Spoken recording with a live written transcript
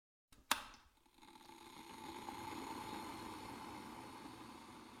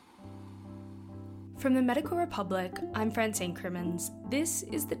From the Medical Republic, I'm Francine Crimmins. This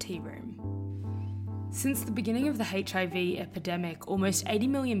is the Tea Room. Since the beginning of the HIV epidemic, almost 80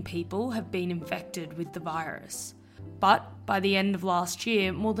 million people have been infected with the virus. But by the end of last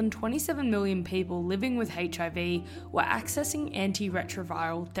year, more than 27 million people living with HIV were accessing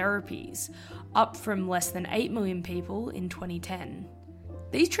antiretroviral therapies, up from less than 8 million people in 2010.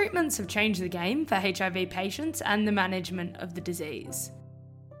 These treatments have changed the game for HIV patients and the management of the disease.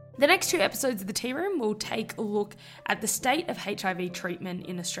 The next two episodes of the Tea Room will take a look at the state of HIV treatment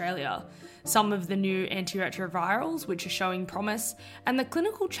in Australia, some of the new antiretrovirals which are showing promise, and the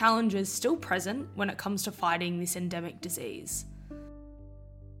clinical challenges still present when it comes to fighting this endemic disease.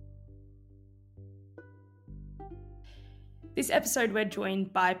 This episode we're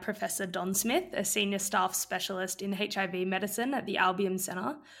joined by Professor Don Smith, a Senior Staff Specialist in HIV Medicine at the Albion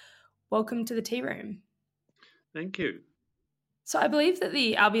Centre. Welcome to the Tea Room. Thank you. So I believe that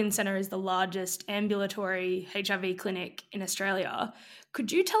the Albion Centre is the largest ambulatory HIV clinic in Australia.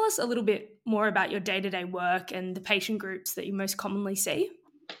 Could you tell us a little bit more about your day-to-day work and the patient groups that you most commonly see?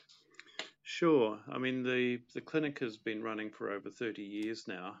 Sure. I mean, the clinic has been running for over 30 years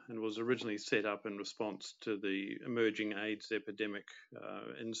now and was originally set up in response to the emerging AIDS epidemic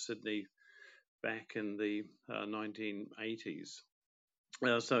in Sydney back in the 1980s.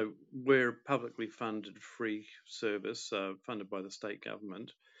 So we're a publicly funded free service funded by the state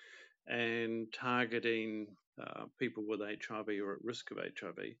government and targeting people with HIV or at risk of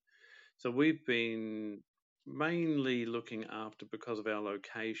HIV. So we've been mainly looking after, because of our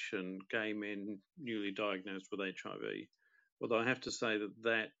location, gay men newly diagnosed with HIV. Although I have to say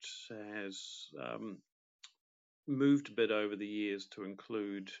that has moved a bit over the years to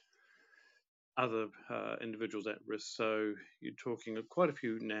include other individuals at risk. So you're talking of quite a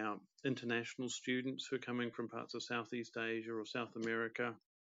few now international students who are coming from parts of Southeast Asia or South America.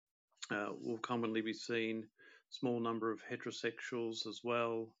 Will commonly be seen. Small number of heterosexuals as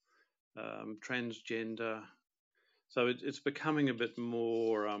well. Transgender. So it's becoming a bit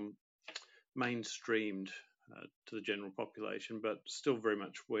more mainstreamed to the general population, but still very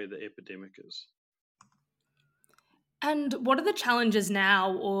much where the epidemic is. And what are the challenges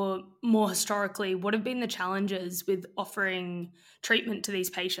now, or more historically, what have been the challenges with offering treatment to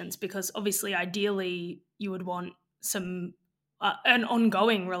these patients? Because obviously, ideally, you would want an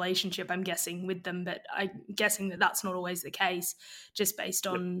ongoing relationship, I'm guessing, with them, but I'm guessing that that's not always the case, just based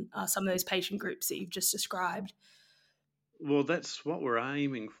on some of those patient groups that you've just described. Well, that's what we're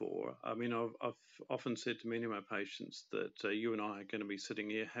aiming for. I mean, I've often said to many of my patients that you and I are going to be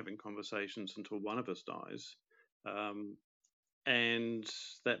sitting here having conversations until one of us dies. And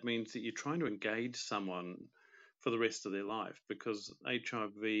that means that you're trying to engage someone for the rest of their life, because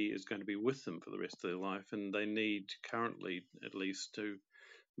HIV is going to be with them for the rest of their life, and they need, currently at least, to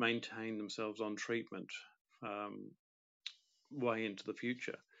maintain themselves on treatment way into the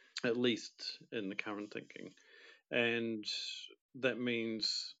future, at least in the current thinking. And that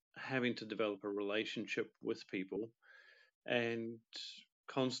means having to develop a relationship with people and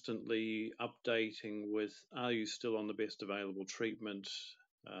constantly updating with, are you still on the best available treatment?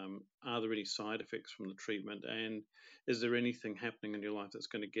 Are there any side effects from the treatment? And is there anything happening in your life that's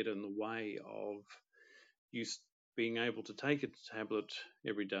going to get in the way of you being able to take a tablet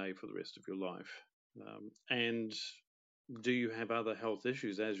every day for the rest of your life? And do you have other health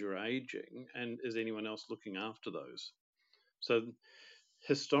issues as you're aging? And is anyone else looking after those? So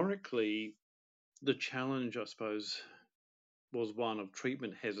historically, the challenge, I suppose, was one of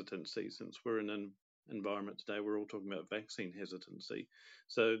treatment hesitancy. Since we're in an environment today, we're all talking about vaccine hesitancy.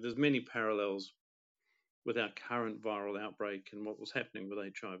 So there's many parallels with our current viral outbreak and what was happening with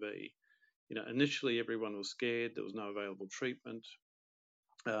HIV. Initially everyone was scared. There was no available treatment.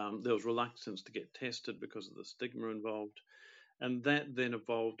 There was reluctance to get tested because of the stigma involved. And that then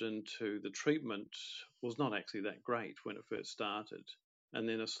evolved into the treatment was not actually that great when it first started. And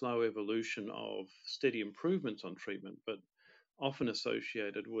then a slow evolution of steady improvements on treatment, but often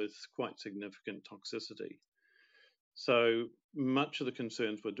associated with quite significant toxicity. So much of the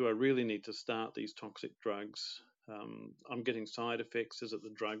concerns were, do I really need to start these toxic drugs? I'm getting side effects. Is it the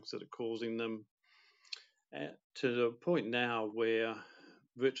drugs that are causing them? To the point now where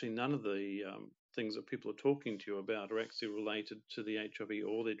virtually none of the things that people are talking to you about are actually related to the HIV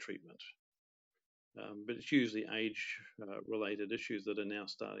or their treatment. But it's usually age-related issues that are now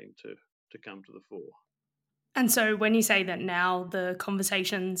starting to come to the fore. And so when you say that now the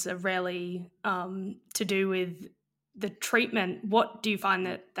conversations are rarely to do with the treatment, what do you find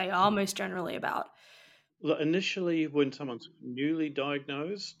that they are most generally about? Well, initially, when someone's newly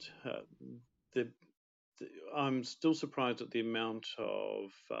diagnosed, I'm still surprised at the amount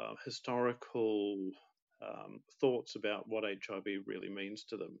of historical thoughts about what HIV really means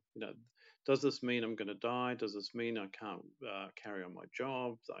to them. Does this mean I'm going to die? Does this mean I can't carry on my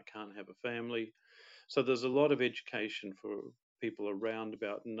job? I can't have a family? So there's a lot of education for people around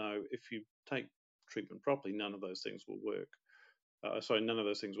about no, if you take treatment properly, none of those things will work. None of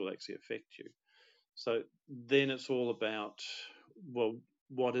those things will actually affect you. So then it's all about, well,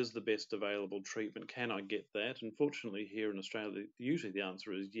 what is the best available treatment? Can I get that? Unfortunately, here in Australia, usually the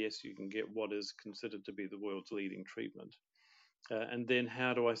answer is yes, you can get what is considered to be the world's leading treatment. And then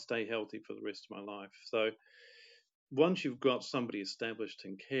how do I stay healthy for the rest of my life? So once you've got somebody established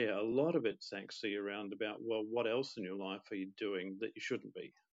in care, a lot of it's actually around about, well, what else in your life are you doing that you shouldn't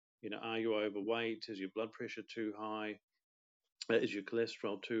be? Are you overweight? Is your blood pressure too high? Is your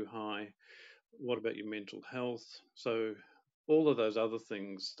cholesterol too high? What about your mental health? So all of those other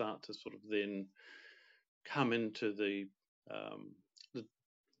things start to sort of then come into the um, the,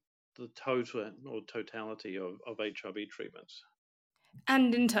 the total or totality of HIV treatments.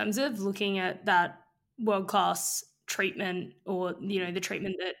 And in terms of looking at that world class treatment, or the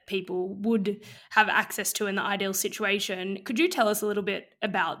treatment that people would have access to in the ideal situation, could you tell us a little bit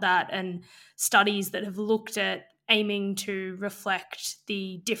about that and studies that have looked at aiming to reflect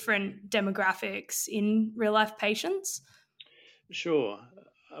the different demographics in real life patients? Sure.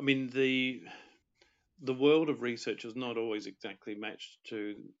 I mean, the world of research is not always exactly matched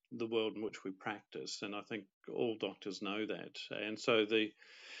to the world in which we practice, and I think all doctors know that. And so the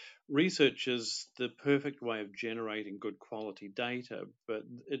research is the perfect way of generating good quality data, but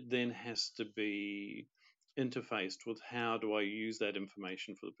it then has to be interfaced with how do I use that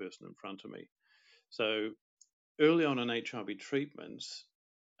information for the person in front of me. So early on in HIV treatments,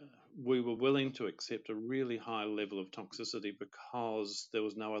 we were willing to accept a really high level of toxicity because there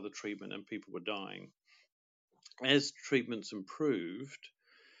was no other treatment and people were dying. As treatments improved,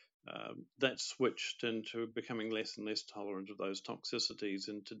 that switched into becoming less and less tolerant of those toxicities.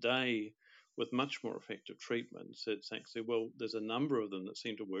 And today, with much more effective treatments, it's actually, well, there's a number of them that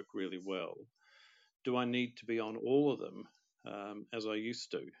seem to work really well. Do I need to be on all of them as I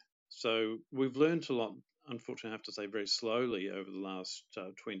used to? So we've learned a lot, unfortunately, I have to say, very slowly over the last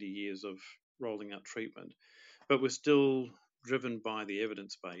 20 years of rolling out treatment. But we're still driven by the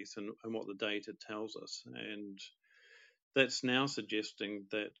evidence base and what the data tells us. And that's now suggesting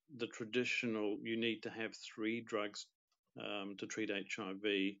that the traditional, you need to have 3 drugs to treat HIV,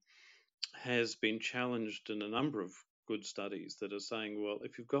 has been challenged in a number of good studies that are saying, well,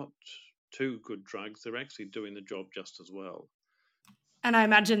 if you've got 2 good drugs, they're actually doing the job just as well. And I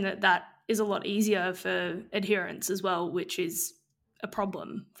imagine that that is a lot easier for adherence as well, which is a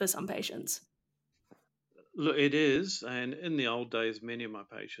problem for some patients. Look, it is. And in the old days, many of my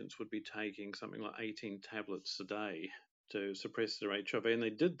patients would be taking something like 18 tablets a day to suppress their HIV. And they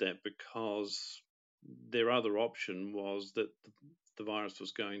did that because their other option was that the virus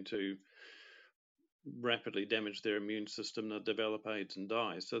was going to rapidly damage their immune system, they'll develop AIDS and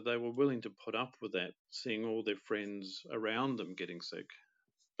die. So they were willing to put up with that, seeing all their friends around them getting sick.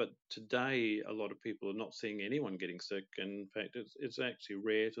 But today, a lot of people are not seeing anyone getting sick. In fact, it's actually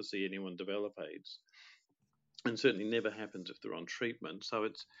rare to see anyone develop AIDS, and certainly never happens if they're on treatment. So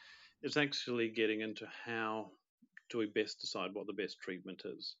it's actually getting into how do we best decide what the best treatment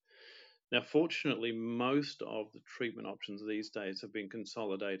is. Now, fortunately, most of the treatment options these days have been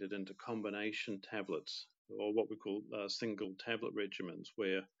consolidated into combination tablets, or what we call single tablet regimens,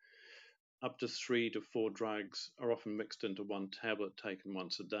 where up to 3 to 4 drugs are often mixed into one tablet taken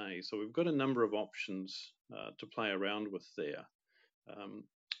once a day. So we've got a number of options to play around with there. Um,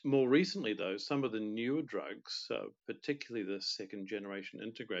 More recently, though, some of the newer drugs, particularly the second generation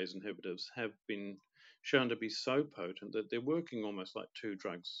integrase inhibitors, have been shown to be so potent that they're working almost like 2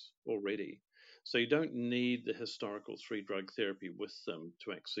 drugs already. So you don't need the historical 3 drug therapy with them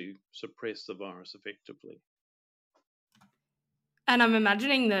to actually suppress the virus effectively. And I'm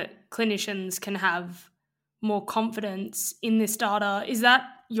imagining that clinicians can have more confidence in this data. Is that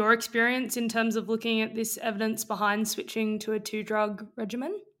your experience in terms of looking at this evidence behind switching to a 2 drug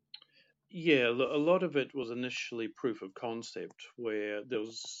regimen? Yeah, a lot of it was initially proof of concept, where there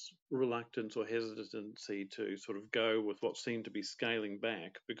was reluctance or hesitancy to sort of go with what seemed to be scaling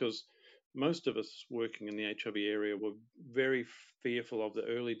back, because most of us working in the HIV area were very fearful of the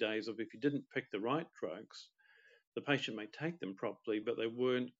early days of if you didn't pick the right drugs, the patient may take them properly, but they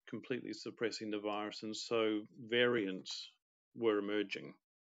weren't completely suppressing the virus, and so variants were emerging.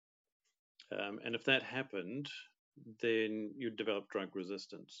 And if that happened, then you'd develop drug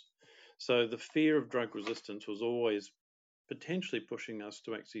resistance. So the fear of drug resistance was always potentially pushing us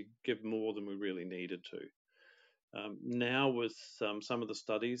to actually give more than we really needed to. Now, with some of the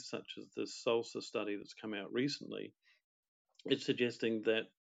studies, such as the SALSA study that's come out recently, it's suggesting that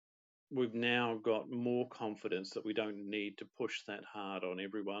we've now got more confidence that we don't need to push that hard on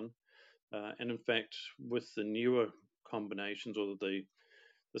everyone. And in fact, with the newer combinations or the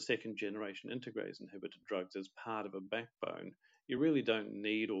second generation integrase inhibitor drugs as part of a backbone, you really don't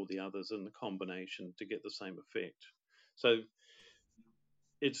need all the others in the combination to get the same effect. So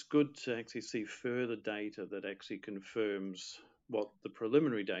it's good to actually see further data that actually confirms what the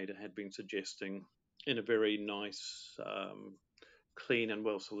preliminary data had been suggesting in a very nice, clean and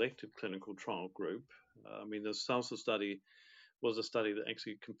well-selected clinical trial group. I mean, the SALSA study was a study that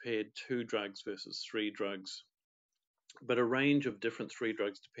actually compared 2 drugs versus 3 drugs, but a range of different 3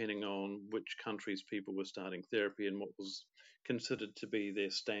 drugs depending on which countries people were starting therapy and what was considered to be their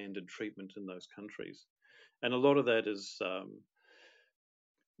standard treatment in those countries. And a lot of that is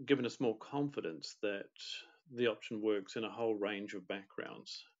given us more confidence that the option works in a whole range of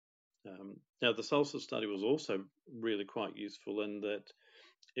backgrounds. Now, the SALSA study was also really quite useful in that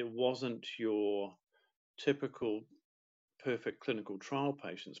it wasn't your typical perfect clinical trial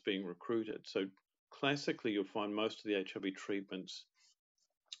patients being recruited. So classically, you'll find most of the HIV treatments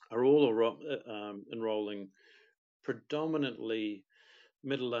are all enrolling predominantly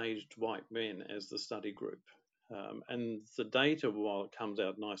middle-aged white men as the study group. And the data, while it comes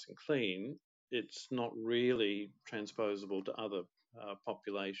out nice and clean, it's not really transposable to other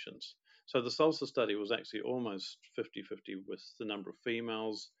populations. So the SALSA study was actually almost 50-50 with the number of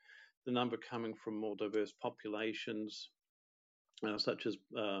females, the number coming from more diverse populations, such as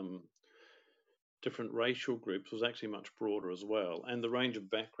different racial groups, was actually much broader as well. And the range of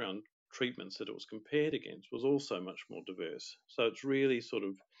background treatments that it was compared against was also much more diverse. So it's really sort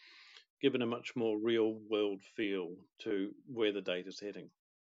of given a much more real world feel to where the data's heading.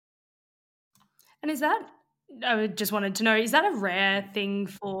 And I just wanted to know, is that a rare thing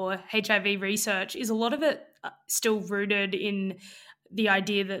for HIV research? Is a lot of it still rooted in the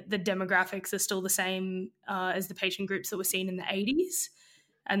idea that the demographics are still the same as the patient groups that were seen in the 80s?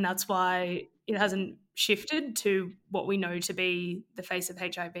 And that's why it hasn't shifted to what we know to be the face of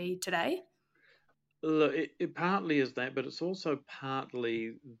HIV today? Look, it partly is that, but it's also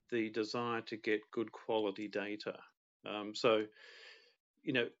partly the desire to get good quality data. So,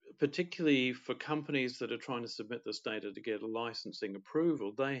 particularly for companies that are trying to submit this data to get a licensing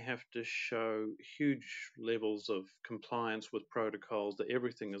approval, they have to show huge levels of compliance with protocols, that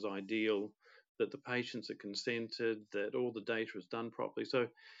everything is ideal, that the patients are consented, that all the data is done properly. So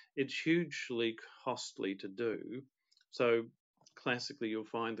it's hugely costly to do. So classically, you'll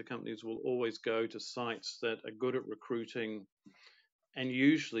find the companies will always go to sites that are good at recruiting, and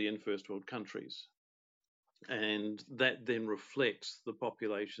usually in first world countries. And that then reflects the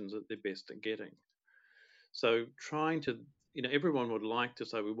populations that they're best at getting. So trying to, everyone would like to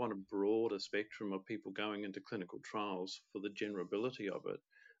say we want a broader spectrum of people going into clinical trials for the generability of it.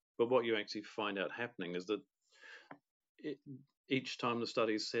 But what you actually find out happening is that each time the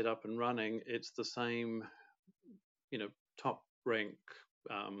study is set up and running, it's the same, top rank,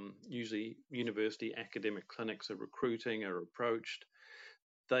 usually university academic clinics are recruiting, are approached.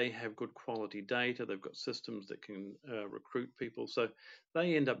 They have good quality data. They've got systems that can recruit people. So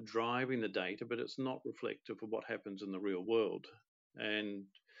they end up driving the data, but it's not reflective of what happens in the real world. And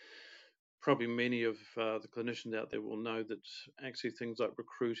probably many of the clinicians out there will know that actually things like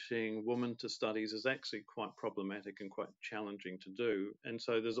recruiting women to studies is actually quite problematic and quite challenging to do. And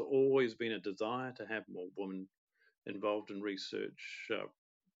so there's always been a desire to have more women involved in research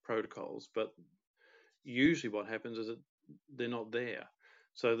protocols, but usually what happens is that they're not there.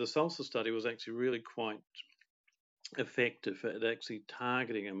 So the SALSA study was actually really quite effective at actually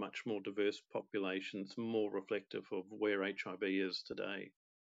targeting a much more diverse population. It's more reflective of where HIV is today.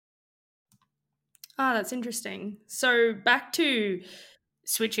 Ah, that's interesting. So back to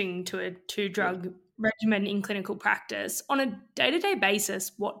switching to a 2-drug regimen in clinical practice. On a day-to-day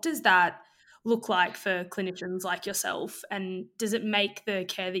basis, what does that look like for clinicians like yourself? And does it make the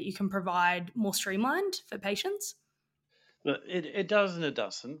care that you can provide more streamlined for patients? But it does and it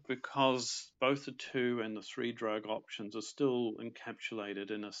doesn't, because both the 2 and the 3 drug options are still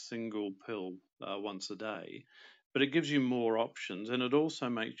encapsulated in a single pill once a day. But it gives you more options, and it also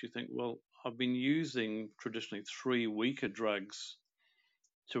makes you think, well, I've been using traditionally 3 weaker drugs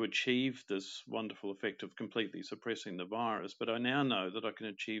to achieve this wonderful effect of completely suppressing the virus, but I now know that I can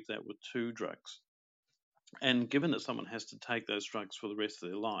achieve that with 2 drugs. And given that someone has to take those drugs for the rest of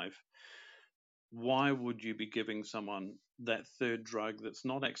their life, why would you be giving someone that third drug that's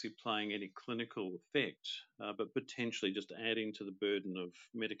not actually playing any clinical effect, but potentially just adding to the burden of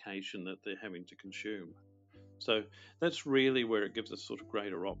medication that they're having to consume? So that's really where it gives us sort of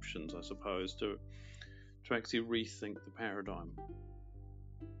greater options, I suppose, to actually rethink the paradigm.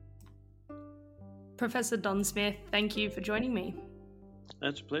 Professor Don Smith, thank you for joining me.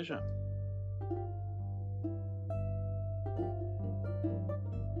 That's a pleasure.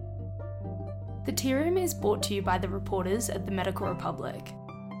 The Tea Room is brought to you by the reporters at the Medical Republic.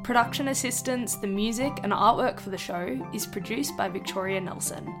 Production assistance, the music and artwork for the show is produced by Victoria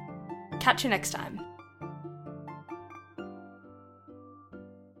Nelson. Catch you next time.